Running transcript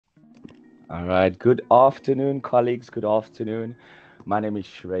All right. Good afternoon, colleagues. Good afternoon. My name is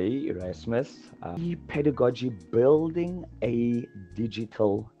Shrey Erasmus. Pedagogy, building a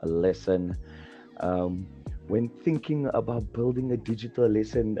digital lesson. Um, when thinking about building a digital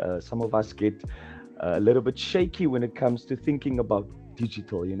lesson, some of us get a little bit shaky when it comes to thinking about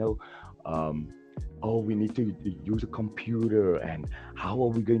digital. Um, oh, we need to use a computer, and how are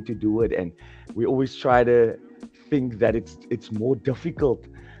we going to do it? And we always try to think that it's more difficult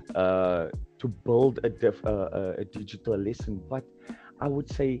uh, to build a digital lesson, but I would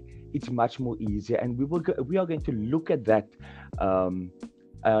say it's much more easier, and we are going to look at that um,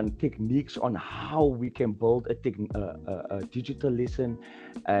 and techniques on how we can build a digital lesson,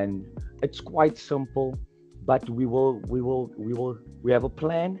 and it's quite simple, but we have a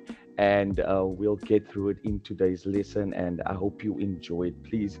plan, and we'll get through it in today's lesson, and I hope you enjoy it.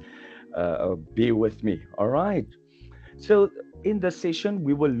 Please be with me. All right. So, in this session,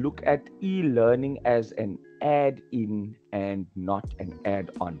 we will look at e learning as an add in and not an add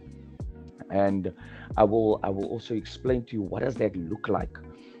on. And I will also explain to you what does that look like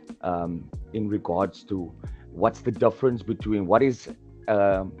in regards to what's the difference between what is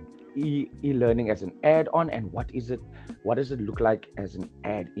um, e-learning as an add-on, and what does it look like as an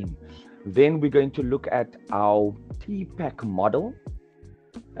add-in. Then we're going to look at our TPAC model,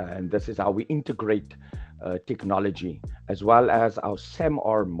 and this is how we integrate technology, as well as our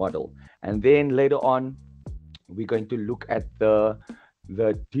SAMR model. And then later on, we're going to look at the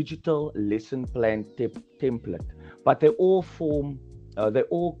digital lesson plan template, but they all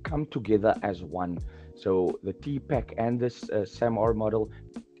come together as one. So the TPAC and this SAMR model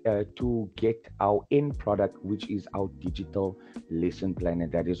to get our end product, which is our digital lesson plan.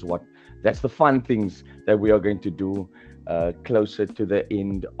 And that's the fun things that we are going to do closer to the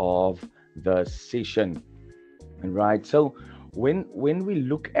end of the session. Right. So when we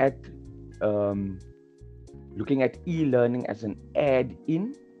look at um, looking at e-learning as an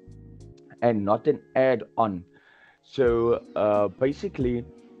add-in and not an add-on. So basically,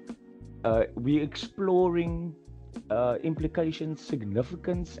 we're exploring implications,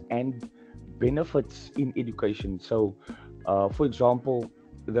 significance, and benefits in education. So, for example,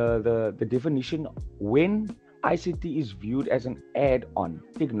 the definition: when ICT is viewed as an add-on,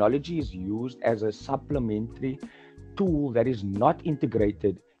 technology is used as a supplementary tool that is not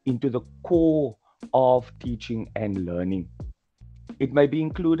integrated into the core of teaching and learning. It may be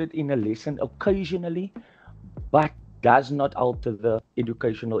included in a lesson occasionally, but does not alter the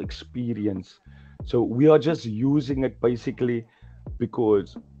educational experience. So we are just using it basically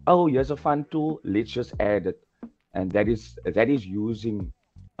because, oh, here's a fun tool, let's just add it. And that is using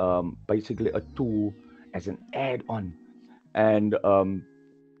basically a tool as an add-on. And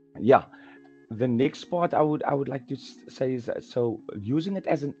yeah, the next part I would like to say is that, so using it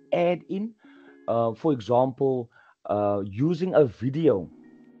as an add-in, for example, using a video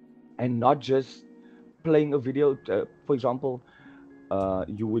and not just playing a video. For example,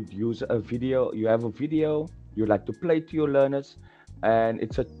 you would use a video, you have a video you like to play to your learners, and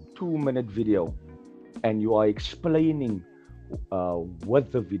it's a 2-minute video, and you are explaining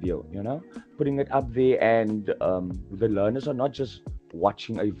with the video, putting it up there, and the learners are not just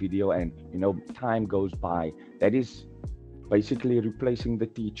watching a video and time goes by. That is basically replacing the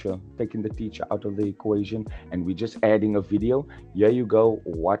teacher, taking the teacher out of the equation, and we're just adding a video. Here you go,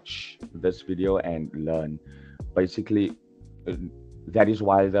 watch this video and learn. Basically, uh, that is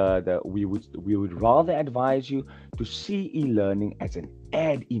why we would rather advise you to see e-learning as an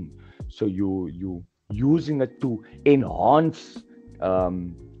add-in. So you using it to enhance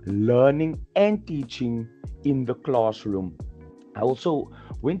learning and teaching in the classroom. I also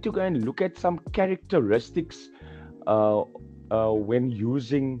went to go and look at some characteristics uh, when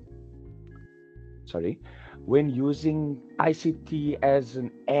using, sorry, when using ICT as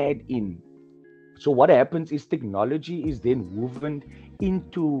an add-in. So what happens is technology is then woven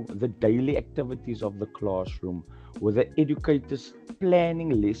into the daily activities of the classroom, with the educators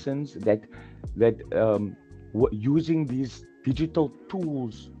planning lessons that using these digital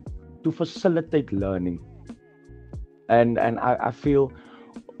tools to facilitate learning. And I feel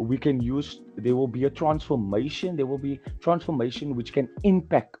we can use there will be transformation which can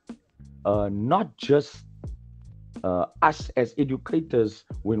impact not just us as educators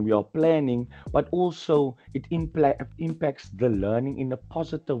when we are planning, but also it impacts the learning in a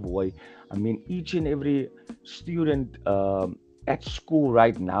positive way. I mean, each and every student at school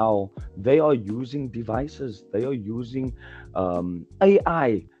right now, they are using devices, they are using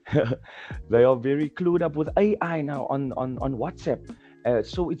AI. They are very clued up with AI now on WhatsApp.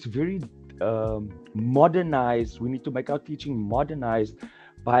 So it's very modernized. We need to make our teaching modernized,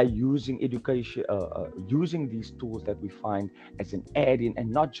 by using education, using these tools that we find as an add-in and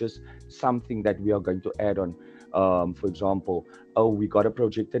not just something that we are going to add on. For example, oh, we got a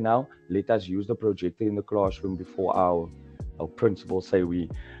projector now. Let us use the projector in the classroom before our principal say we're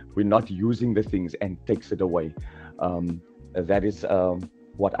not using the things and takes it away. That is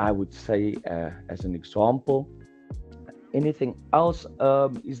what I would say as an example. Anything else?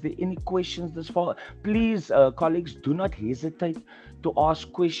 Is there any questions this far? Please, colleagues, do not hesitate to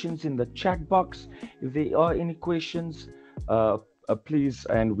ask questions in the chat box. If there are any questions, uh, please,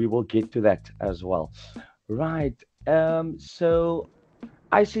 and we will get to that as well. Right. So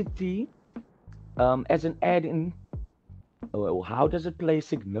ICT as an add-in, how does it play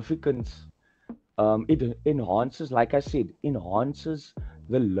significance? It enhances, like I said, enhances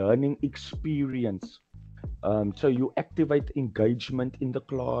the learning experience. So you activate engagement in the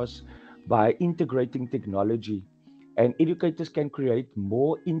class by integrating technology, and educators can create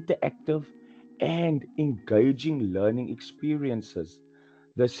more interactive and engaging learning experiences.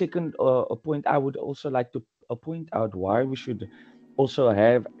 The second point I would also like to point out why we should also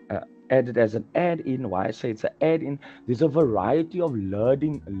have added as an add-in. Why I say it's an add-in? There's a variety of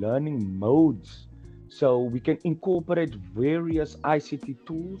learning modes, so we can incorporate various ICT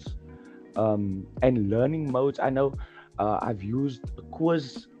tools and learning modes. I know I've used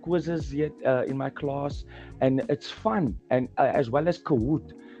quizzes yet in my class, and it's fun. And as well as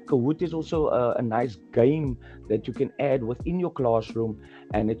Kahoot. Kahoot is also a nice game that you can add within your classroom,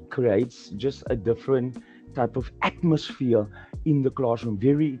 and it creates just a different type of atmosphere in the classroom.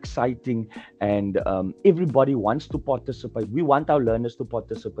 Very exciting, and everybody wants to participate. We want our learners to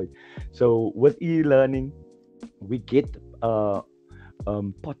participate. So with e-learning, we get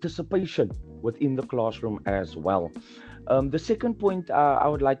participation within the classroom as well. The second point I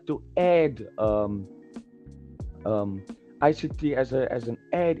would like to add, um, ICT as an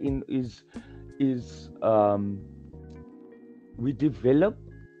add-in is we develop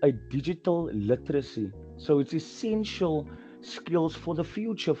a digital literacy. So it's essential skills for the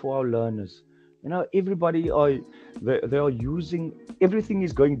future for our learners. You know, everybody are they are using, everything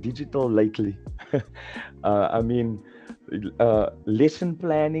is going digital lately. I mean, lesson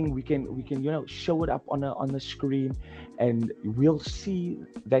planning, we can show it up on the screen, and we'll see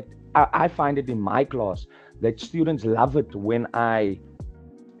that. I find it in my class that students love it when I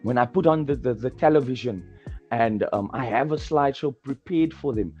put on the television, and I have a slideshow prepared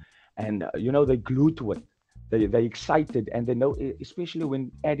for them, and they glue to it. They're excited, and they know, especially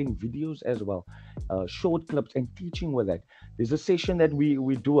when adding videos as well, short clips and teaching with that. There's a session that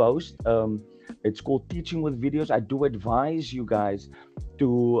we do host. It's called Teaching with Videos. I do advise you guys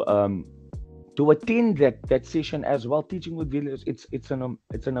to attend that session as well. Teaching with videos,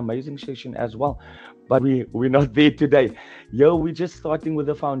 it's an amazing session as well, but we're not there today. We're just starting with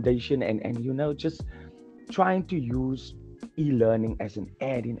the foundation, and just trying to use e-learning as an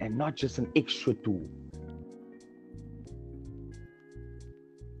add-in and not just an extra tool.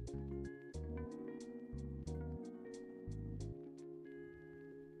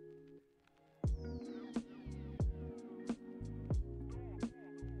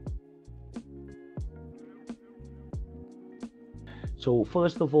 So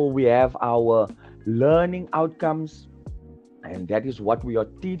first of all, we have our learning outcomes, and that is what we are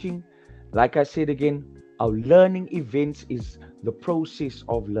teaching. Like I said again, our learning events is the process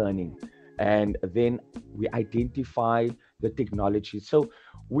of learning, and then we identify the technology. So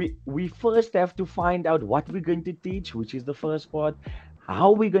we first have to find out what we're going to teach, which is the first part, how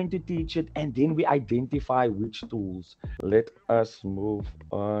we're going to teach it, and then we identify which tools. Let us move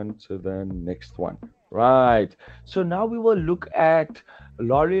on to the next one. Right. So now we will look at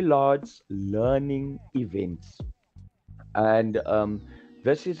Laurie Lord's learning events, and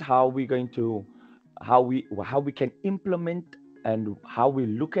this is how we're going to how we can implement and how we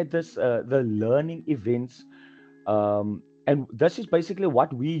look at this, the learning events, and this is basically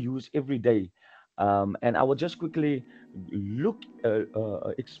what we use every day. And I will just quickly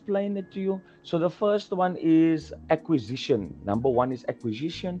explain it to you. So the first one is acquisition. Number one is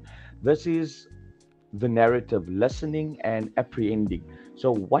acquisition. This is the narrative, listening and apprehending.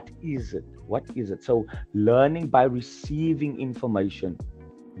 So what is it? So learning by receiving information,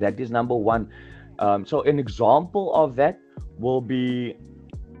 that is number one. So an example of that will be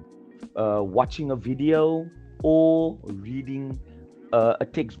watching a video or reading a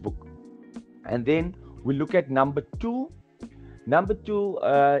textbook. And then we look at number two. Number two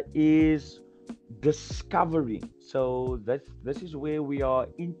is discovery. So this is where we are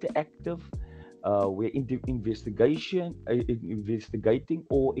interactive. Where investigating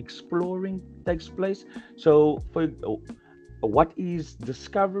or exploring takes place. So what is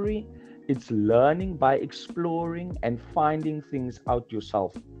discovery? It's learning by exploring and finding things out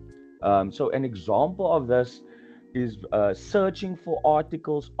yourself. So an example of this is searching for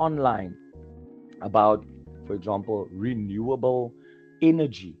articles online about, for example, renewable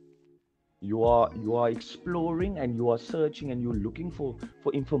energy. You are exploring and you are searching and you're looking for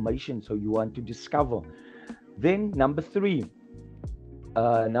information, so you want to discover. Then number three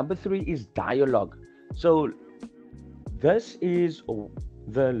is dialogue. So this is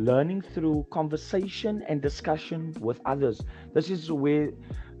the learning through conversation and discussion with others. This is where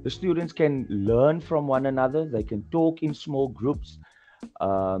the students can learn from one another. They can talk in small groups.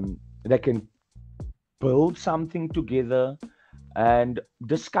 They can build something together and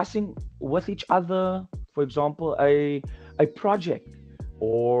discussing with each other, for example, a project,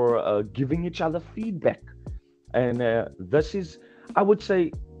 or giving each other feedback. And this is, I would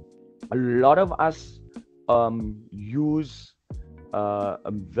say, a lot of us use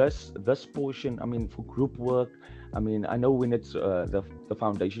this portion. I mean, for group work. I mean, I know when it's the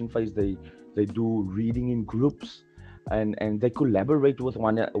foundation phase, they do reading in groups, and they collaborate with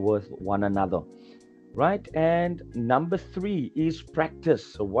one another, right? And number three is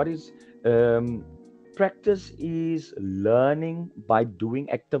practice. So what is practice? Is learning by doing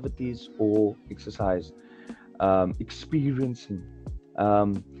activities or exercise, experiencing.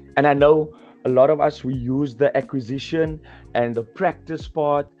 And I know a lot of us, we use the acquisition and the practice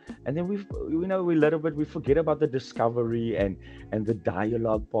part, and then we little bit we forget about the discovery and the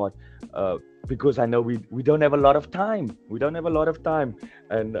dialogue part, because I know we don't have a lot of time. We don't have a lot of time,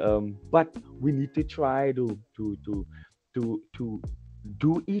 and but we need to try to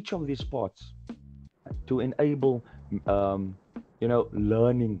do each of these parts to enable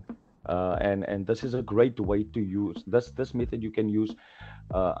learning. And this is a great way to use this method. You can use,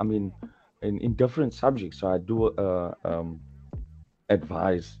 I mean, in different subjects. So I do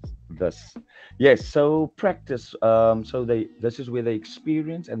advise this. Yes, so practice. So this is where they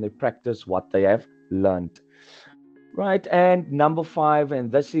experience and they practice what they have learned. Right. And number five,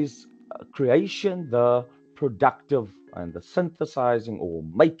 and this is creation, the productive and the synthesizing or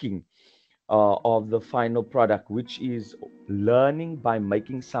making of the final product, which is learning by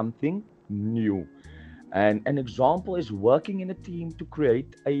making something new. And an example is working in a team to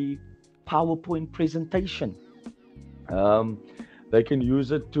create a PowerPoint presentation. Um, they can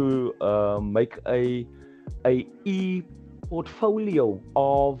use it to make a e portfolio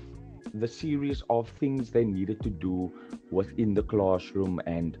of the series of things they needed to do within the classroom,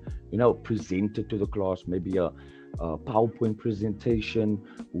 and present it to the class. Maybe a PowerPoint presentation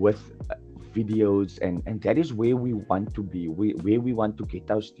with videos, and that is where we want to be, where we want to get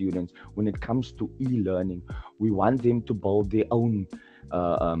our students when it comes to e-learning. We want them to build their own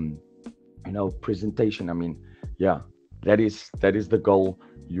uh, um, presentation. I mean, yeah, that is the goal,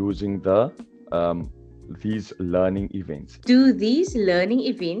 using um, these learning events. Do these learning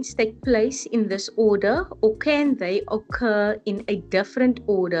events take place in this order, or can they occur in a different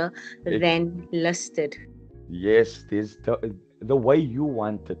order It, than listed? yes, there's the way you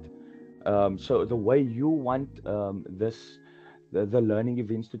want it. So the way you want the learning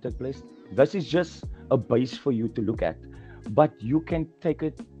events to take place, this is just a base for you to look at, but you can take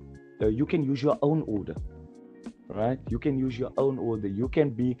it. You can use your own order, right? You can use your own order. You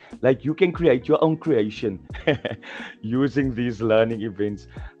can be like, you can create your own creation using these learning events.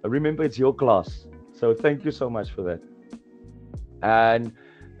 Remember, it's your class, so thank you so much for that. And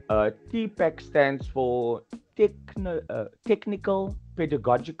TPEC stands for technical,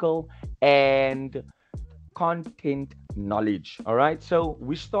 pedagogical, and content knowledge. All right. So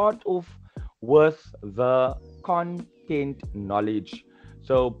we start off with the content knowledge.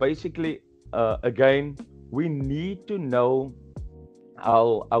 So basically, again, we need to know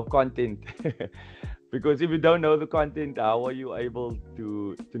our content. Because if you don't know the content, how are you able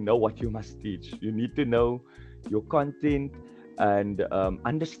to know what you must teach? You need to know your content and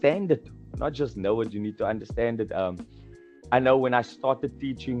understand it. Not just know it, you need to understand it. I know when I started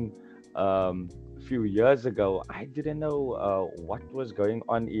teaching a few years ago, I didn't know what was going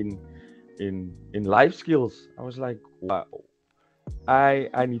on in life skills. I was like, wow,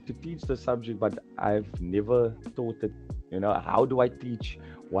 I need to teach the subject, but I've never taught it. How do I teach?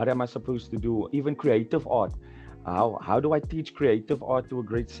 What am I supposed to do? Even creative art. How do I teach creative art to a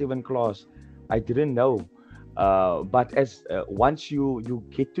grade 7 class? I didn't know. But as once you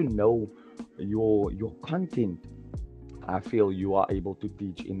get to know your content, I feel you are able to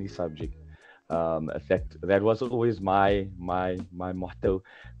teach any subject. That was always my motto,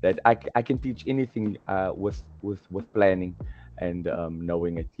 that I can teach anything with planning and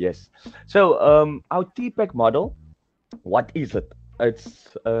knowing it. Yes. So our TPEC model. What is it?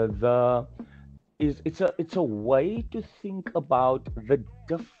 It's the is it's a way to think about the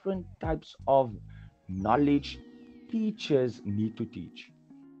different types of knowledge teachers need to teach,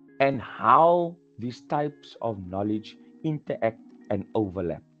 and how these types of knowledge interact and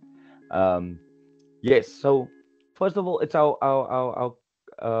overlap. Um, yes, so first of all, it's our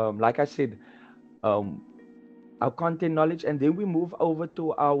like I said, um, our content knowledge, and then we move over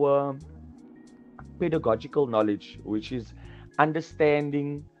to our pedagogical knowledge, which is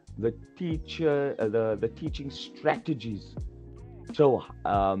understanding the the teaching strategies. So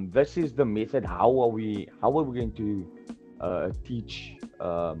this is the method. How are we going to teach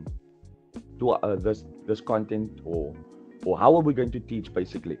to this content, or how are we going to teach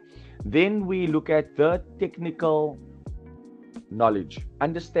basically? Then we look at the technical knowledge,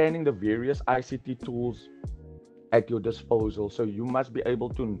 understanding the various ICT tools at your disposal. So you must be able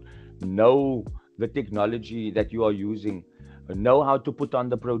to know the technology that you are using, know how to put on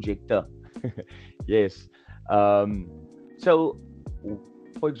the projector. Yes. Um, so,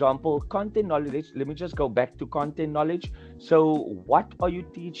 for example, content knowledge. Let me just go back to content knowledge. So, what are you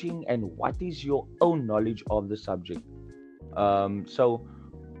teaching, and what is your own knowledge of the subject? Um, so,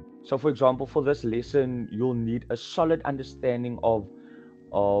 so for example, for this lesson, you'll need a solid understanding of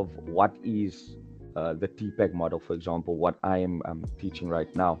what is the TPAC model, for example, what I am teaching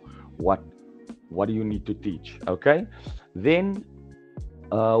right now. What what do you need to teach? Okay, then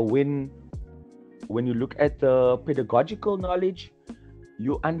uh, when when you look at the pedagogical knowledge,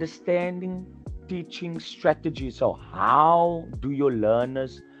 you understanding teaching strategy. So how do your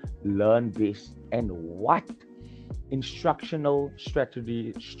learners learn best, and what instructional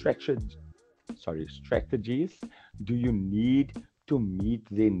strategies do you need to meet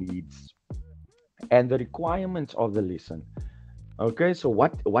their needs and the requirements of the lesson. Okay, so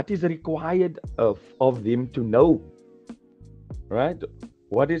what is required of them to know, right?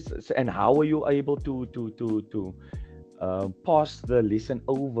 What is, and how are you able to pass the lesson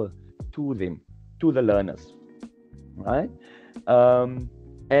over to them, to the learners, right? Um,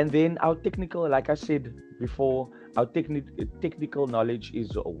 and then our technical, like I said before, our technical knowledge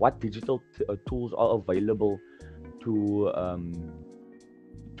is what digital tools are available to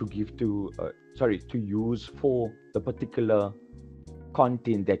give to sorry, to use for the particular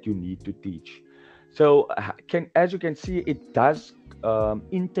content that you need to teach. So can, as you can see, it does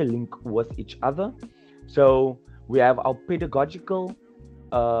interlink with each other. So we have our pedagogical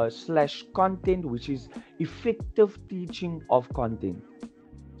slash content, which is effective teaching of content.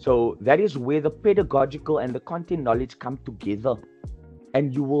 So that is where the pedagogical and the content knowledge come together,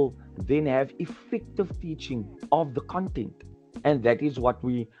 and you will then have effective teaching of the content, and that is what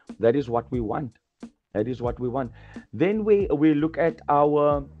we want. That is what we want. Then we look at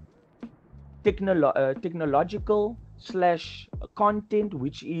our technological slash content,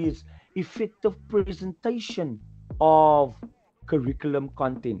 which is effective presentation of curriculum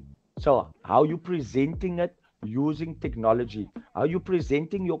content. So how you presenting it using technology, how you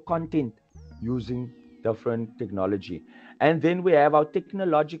presenting your content using different technology. And then we have our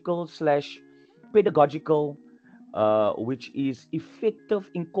technological slash pedagogical, which is effective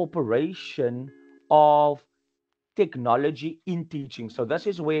incorporation of technology in teaching. So this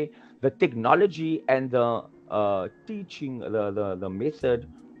is where the technology and the teaching, the method,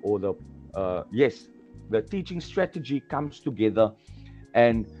 or the yes, the teaching strategy comes together,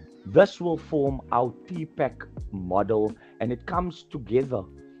 and this will form our TPAC model, and it comes together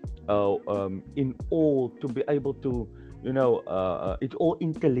in all to be able to, it all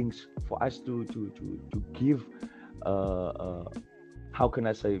interlinks for us to give, how can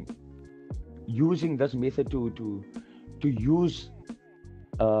I say, using this method to use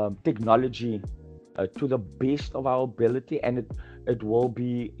technology to the best of our ability, and it will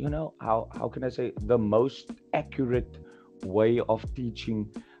be, how can I say, the most accurate way of teaching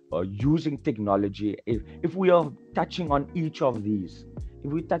using technology. If we are touching on each of these, if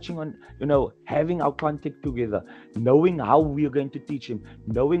we're touching on, having our content together, knowing how we are going to teach him,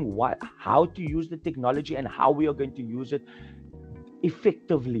 knowing how to use the technology and how we are going to use it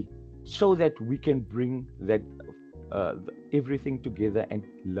effectively, so that we can bring that everything together, and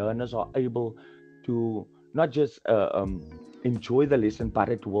learners are able to not just enjoy the lesson, but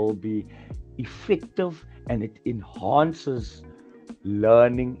it will be effective, and it enhances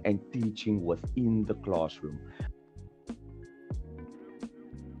learning and teaching within the classroom.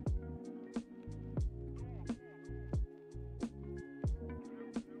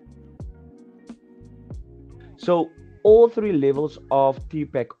 So all three levels of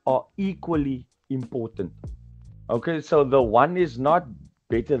TPAC are equally important. Okay, so the one is not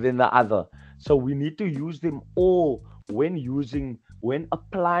better than the other. So we need to use them all when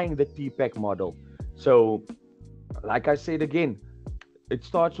applying the TPAC model. So, like I said again, it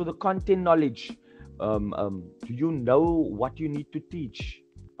starts with the content knowledge. Do you know what you need to teach?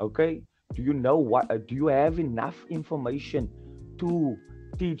 Okay. Do you know what? Do you have enough information to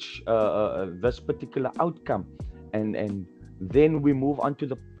teach this particular outcome? And then we move on to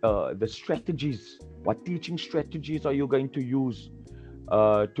the strategies. What teaching strategies are you going to use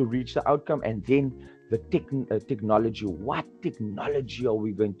to reach the outcome? And then the technology. What technology are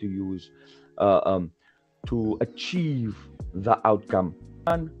we going to use uh, um, to achieve the outcome?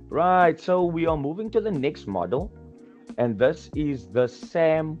 Right, so we are moving to the next model, and this is the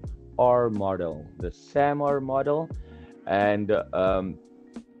SAM-R model. The SAM-R model, and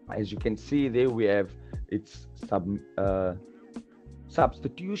as you can see there, we have its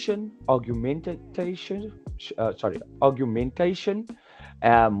substitution, augmentation,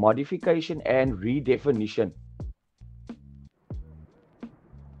 modification, and redefinition.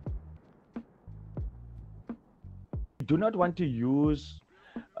 Do not want to use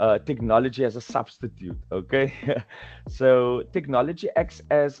technology as a substitute. Okay, so technology acts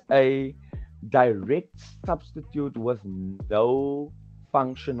as a direct substitute with no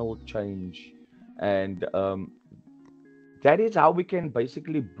functional change, and that is how we can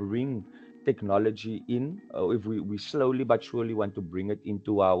basically bring technology in. If we slowly but surely want to bring it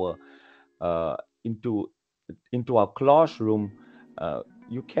into our uh, into into our classroom,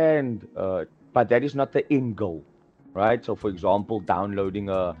 you can, but that is not the end goal, right? So, for example, downloading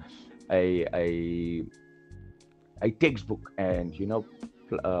a a, a textbook and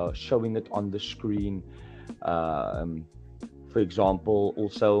showing it on the screen. Um, for example,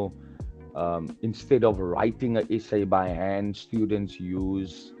 also instead of writing an essay by hand, students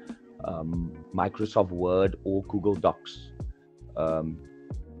use Microsoft Word or Google Docs. Um,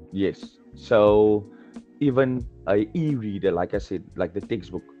 yes, so even a e-reader, like I said, like the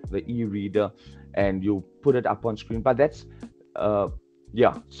textbook, the e-reader, and you put it up on screen. But that's uh,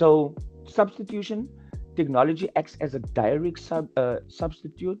 yeah. So substitution technology acts as a direct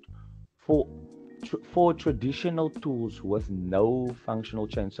substitute for for traditional tools with no functional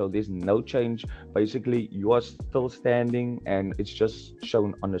change. So there's no change. Basically, you are still standing, and it's just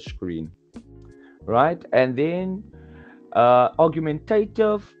shown on the screen, right? And then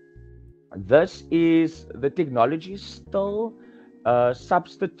augmentative, this is the technology still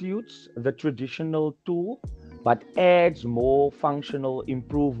substitutes the traditional tool but adds more functional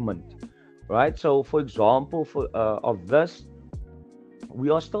improvement, right? So, for example, for of this, we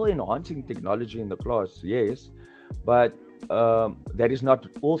are still enhancing technology in the class, yes, but that is not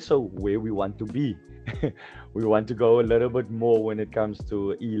also where we want to be. We want to go a little bit more when it comes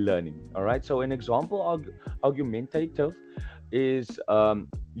to e-learning. All right. So, an example augmentative is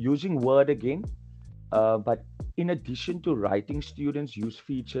using Word again, but in addition to writing, students use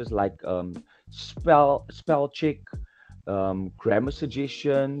features like spell check, grammar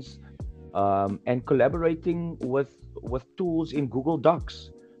suggestions, and collaborating with tools in Google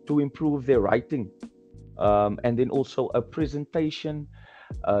Docs to improve their writing. And then also a presentation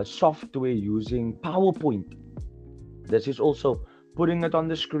software using PowerPoint. This is also putting it on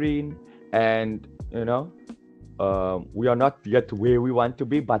the screen, and we are not yet where we want to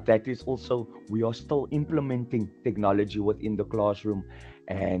be, but that is also, we are still implementing technology within the classroom,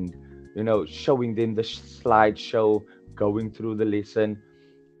 and showing them the slideshow, going through the lesson.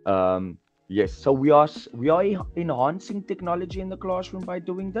 Yes, so we are enhancing technology in the classroom by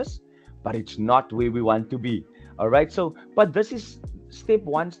doing this, but it's not where we want to be. All right, so but this is step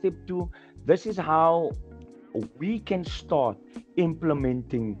one, step two. This is how we can start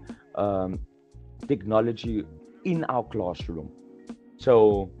implementing technology in our classroom.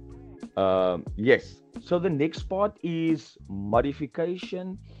 So yes, so the next part is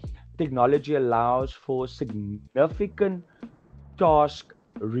modification. Technology allows for significant task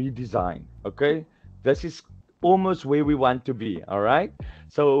redesign. Okay, this is almost where we want to be. All right,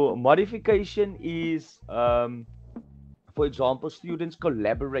 so modification is for example, students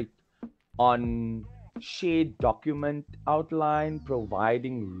collaborate on shared document outline,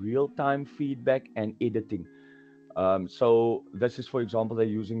 providing real-time feedback and editing. So this is, for example, they're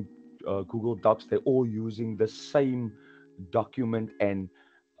using Google Docs. They're all using the same document, and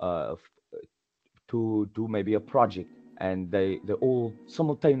to do maybe a project, and they all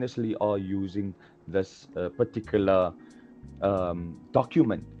simultaneously are using this particular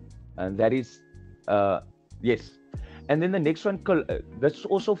document, and that is yes. And then the next one, this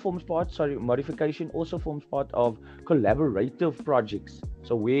also forms part. Sorry, modification also forms part of collaborative projects.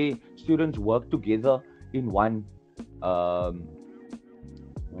 So where students work together in one um,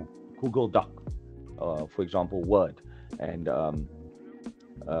 Google Doc, for example, Word. And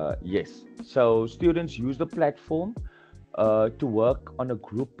yes, so students use the platform to work on a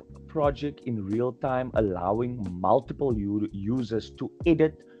group project in real time, allowing multiple users to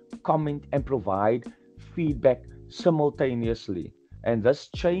edit, comment, and provide feedback simultaneously. And this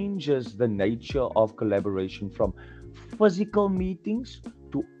changes the nature of collaboration from physical meetings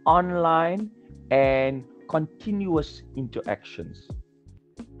to online and continuous interactions.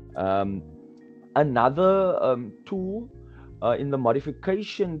 Um, Another tool in the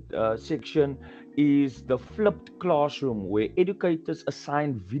modification section is the flipped classroom, where educators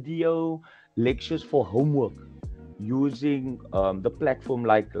assign video lectures for homework using the platform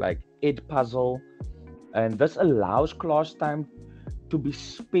like Edpuzzle, and this allows class time to be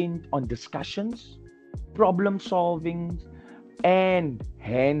spent on discussions, problem solving, and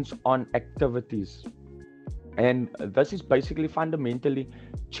hands-on activities. And this is basically fundamentally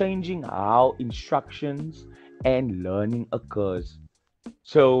changing how instructions and learning occurs.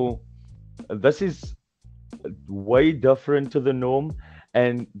 So this is way different to the norm,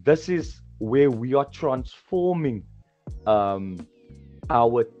 and this is where we are transforming um,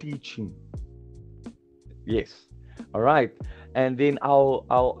 our teaching. Yes. All right. And then our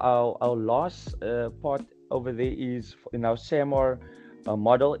last part over there is in our SAMR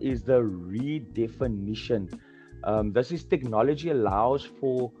model is the redefinition. This is technology allows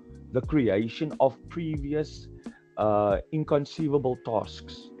for the creation of previous inconceivable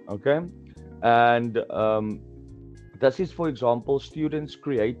tasks. Okay. And this is, for example, students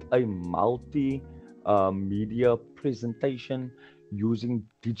create a multi media presentation using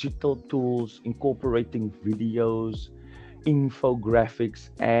digital tools, incorporating videos, infographics,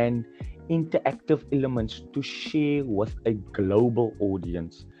 and interactive elements to share with a global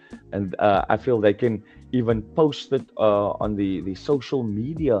audience. And I feel they can even post it on the social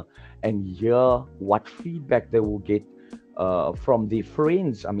media and hear what feedback they will get from their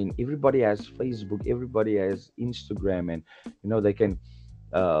friends. I mean, everybody has Facebook, everybody has Instagram, and they can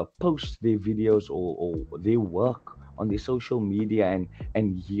post their videos or their work on their social media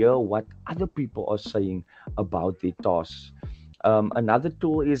and hear what other people are saying about their tasks. Another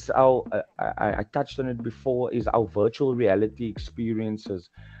tool is our I touched on it before, is our virtual reality experiences,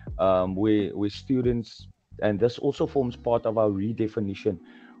 where students, and this also forms part of our redefinition,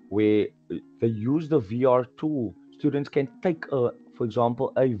 where they use the VR tool. Students can take for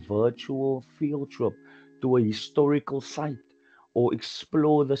example, a virtual field trip to a historical site or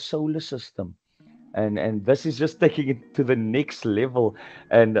explore the solar system. And this is just taking it to the next level.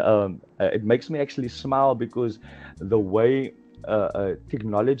 And it makes me actually smile because the way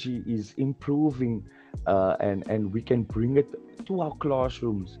technology is improving, and we can bring it to our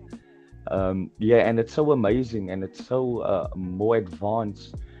classrooms. Yeah, and it's so amazing, and it's so more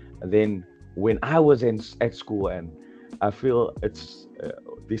advanced than when I was at school. And I feel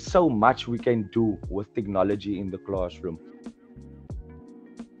there's so much we can do with technology in the classroom.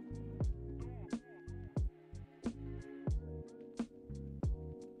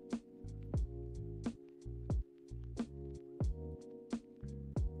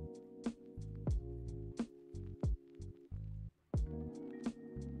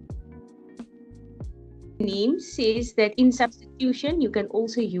 Neem says that in substitution, you can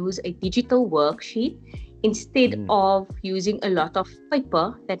also use a digital worksheet instead Mm. of using a lot of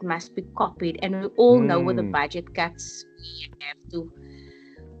paper that must be copied. And we all know with the Mm. budget cuts, we have to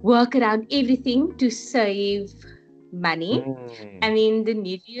work around everything to save money. Mm. And then the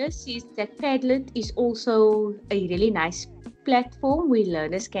Nivea says that Padlet is also a really nice platform where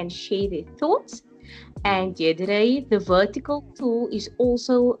learners can share their thoughts. Mm. And Yedre, the vertical tool is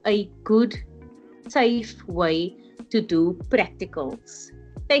also a good, safe way to do practicals.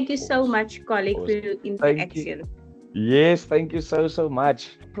 Thank you so Awesome. much, colleague, for Awesome. your Thank you. interaction. Yes, thank you so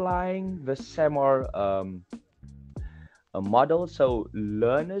much. Applying the SAMR model. So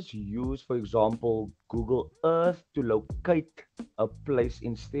learners use, for example, Google Earth to locate a place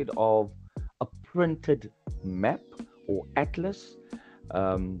instead of a printed map or atlas.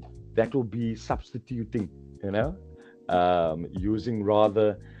 That will be substituting, using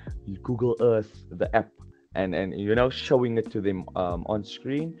rather Google Earth, the app, and showing it to them on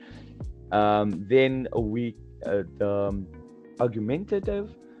screen. Then we the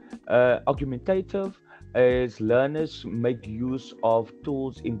augmentative augmentative is learners make use of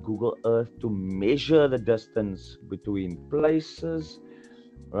tools in Google Earth to measure the distance between places,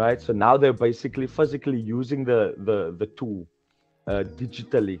 right? So now they're basically physically using the tool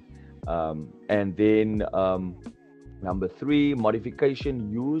digitally. And then number three,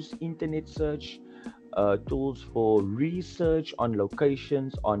 modification, use internet search tools for research on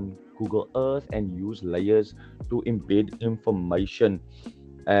locations on Google Earth and use layers to embed information.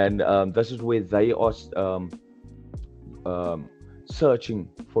 And this is where they are um, searching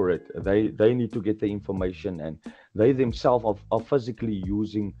for it. They need to get the information, and they themselves are physically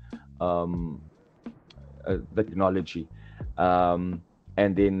using um, the technology. Um,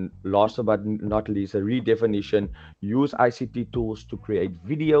 and then, last but not least, a redefinition: use ICT tools to create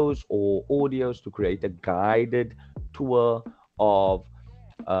videos or audios to create a guided tour of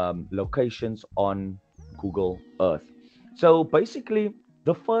locations on Google Earth. So basically,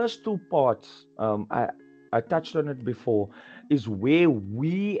 the first two parts, I touched on it before, is where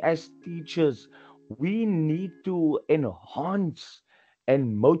we as teachers, we need to enhance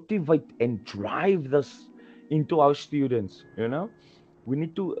and motivate and drive this into our students. We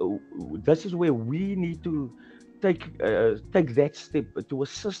need to. This is where we need to take that step to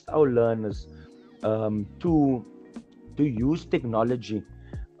assist our learners to use technology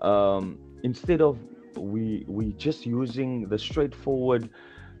instead of we just using the straightforward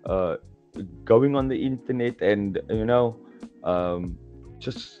uh, going on the internet and um,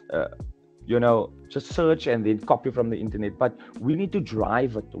 just just search and then copy from the internet. But we need to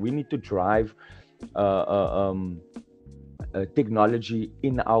drive it. We need to drive uh, uh, um, technology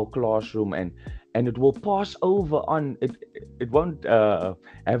in our classroom, and it will pass over on it. It won't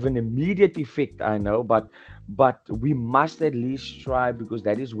have an immediate effect, I know, but we must at least try, because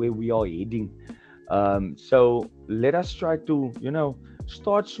that is where we are heading. So let us try to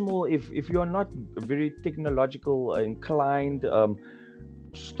start small. If you're not very technological inclined,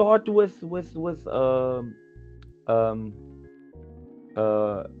 start um,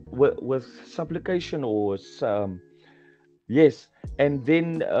 with supplication or yes, and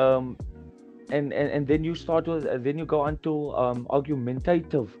then and then you start with then you go on to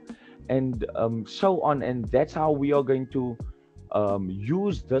argumentative and so on, and that's how we are going to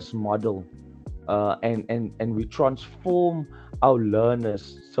use this model, and we transform our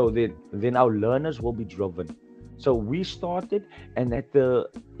learners so that then our learners will be driven. So we started, and at the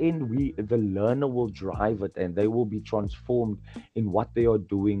end, the learner will drive it, and they will be transformed in what they are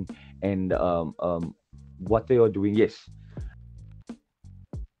doing, and what they are doing. Yes.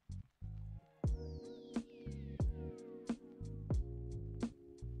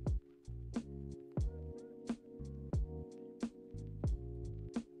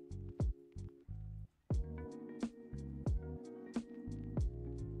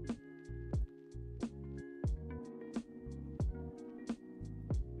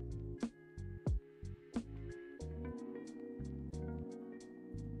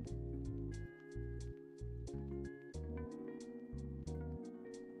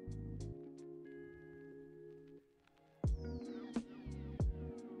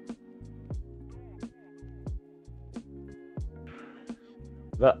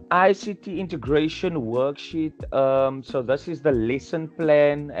 The ICT integration worksheet. So this is the lesson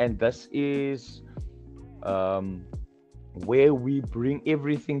plan, and this is um, where we bring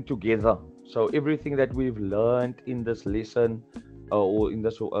everything together. So everything that we've learned in this lesson or in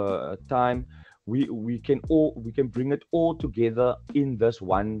this time, we can bring it all together in this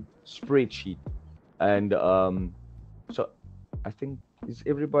one spreadsheet. And so I think is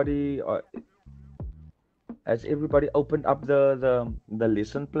everybody has everybody opened up the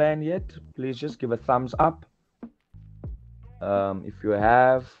lesson plan yet? Please just give a thumbs up if you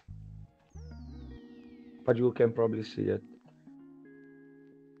have, but you can probably see it.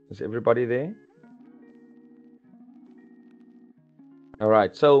 Is everybody there? All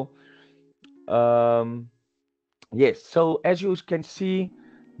right. So um, yes. So as you can see,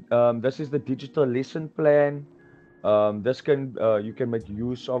 this is the digital lesson plan. This can you can make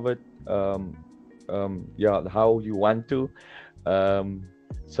use of it. Yeah, how you want to. Um,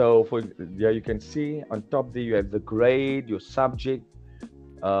 so for yeah, you can see on top there you have the grade, your subject,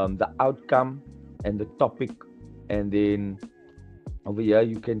 the outcome, and the topic, and then over here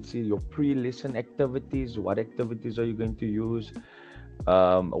you can see your pre-lesson activities. What activities are you going to use?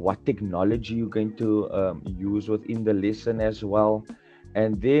 What technology you're going to use within the lesson as well,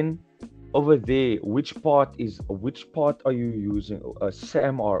 and then over there, which part are you using?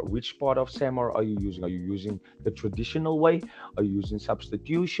 SAMR. Which part of SAMR are you using? Are you using the traditional way? Are you using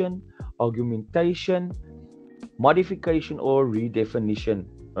substitution, argumentation, modification, or redefinition?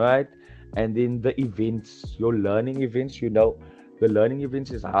 Right? And then the events, your learning events. The learning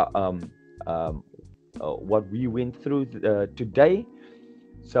events is how what we went through today.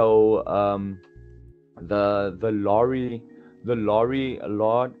 So the lorry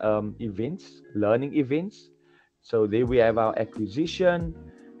lot events, learning events. So there we have our acquisition,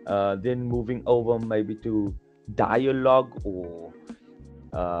 then moving over maybe to dialogue or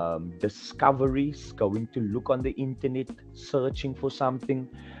discoveries, going to look on the internet, searching for something,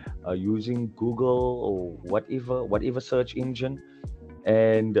 using Google or whatever search engine,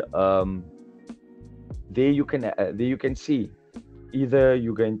 and there you can see either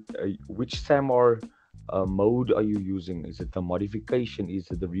you going which SAM or mode are you using? Is it the modification? Is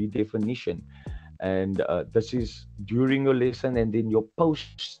it the redefinition? And this is during your lesson, and then your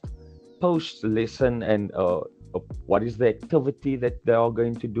post lesson, and what is the activity that they are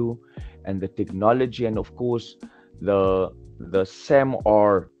going to do, and the technology, and of course the SAM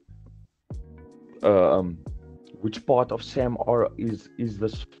or um, which part of SAM or is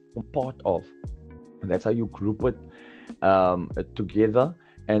this part of, and that's how you group it together.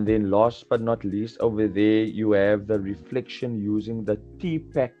 And then last but not least, over there you have the reflection using the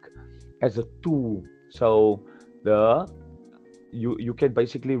TPAC as a tool. So the you can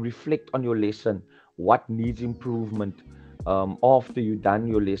basically reflect on your lesson, what needs improvement after you done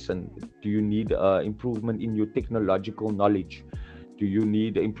your lesson. Do you need improvement in your technological knowledge? Do you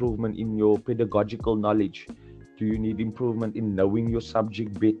need improvement in your pedagogical knowledge? Do you need improvement in knowing your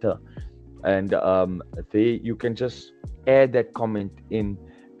subject better? And there you can just add that comment in,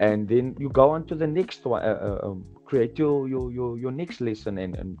 and then you go on to the next one, create your next lesson,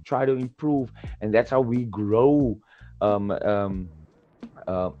 and try to improve. And that's how we grow um, um,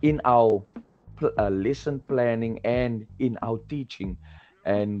 in our lesson planning and in our teaching.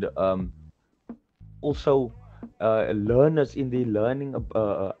 And also learners in the learning,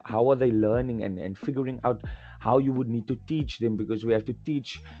 how are they learning, and figuring out how you would need to teach them, because we have to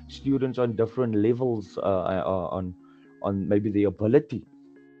teach students on different levels, on maybe the ability.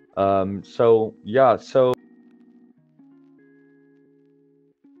 So yeah, so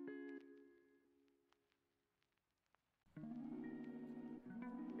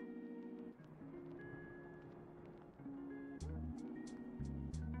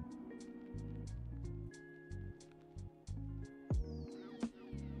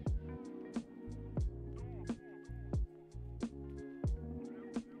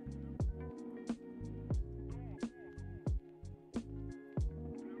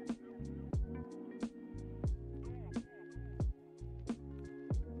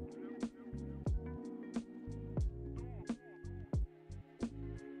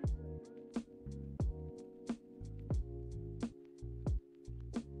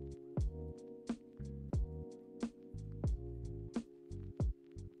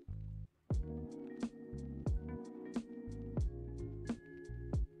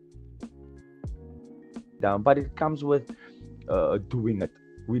down, but it comes with doing it.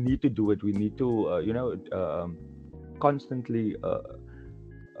 We need to do it. We need to constantly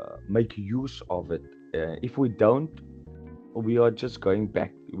make use of it. If we don't, we are just going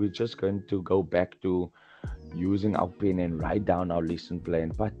back. We're just going to go back to using our pen and write down our lesson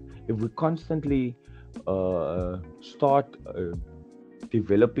plan. But if we constantly start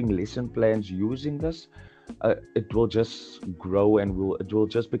developing lesson plans using this, it will just grow, and it will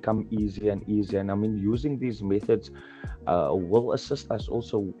just become easier and easier. And I mean, using these methods will assist us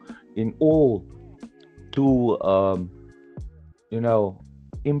also in all to you know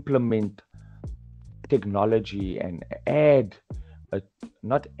implement technology and add, uh,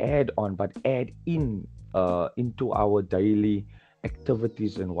 not add on, but add in into our daily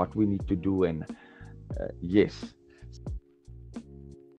activities and what we need to do. And yes,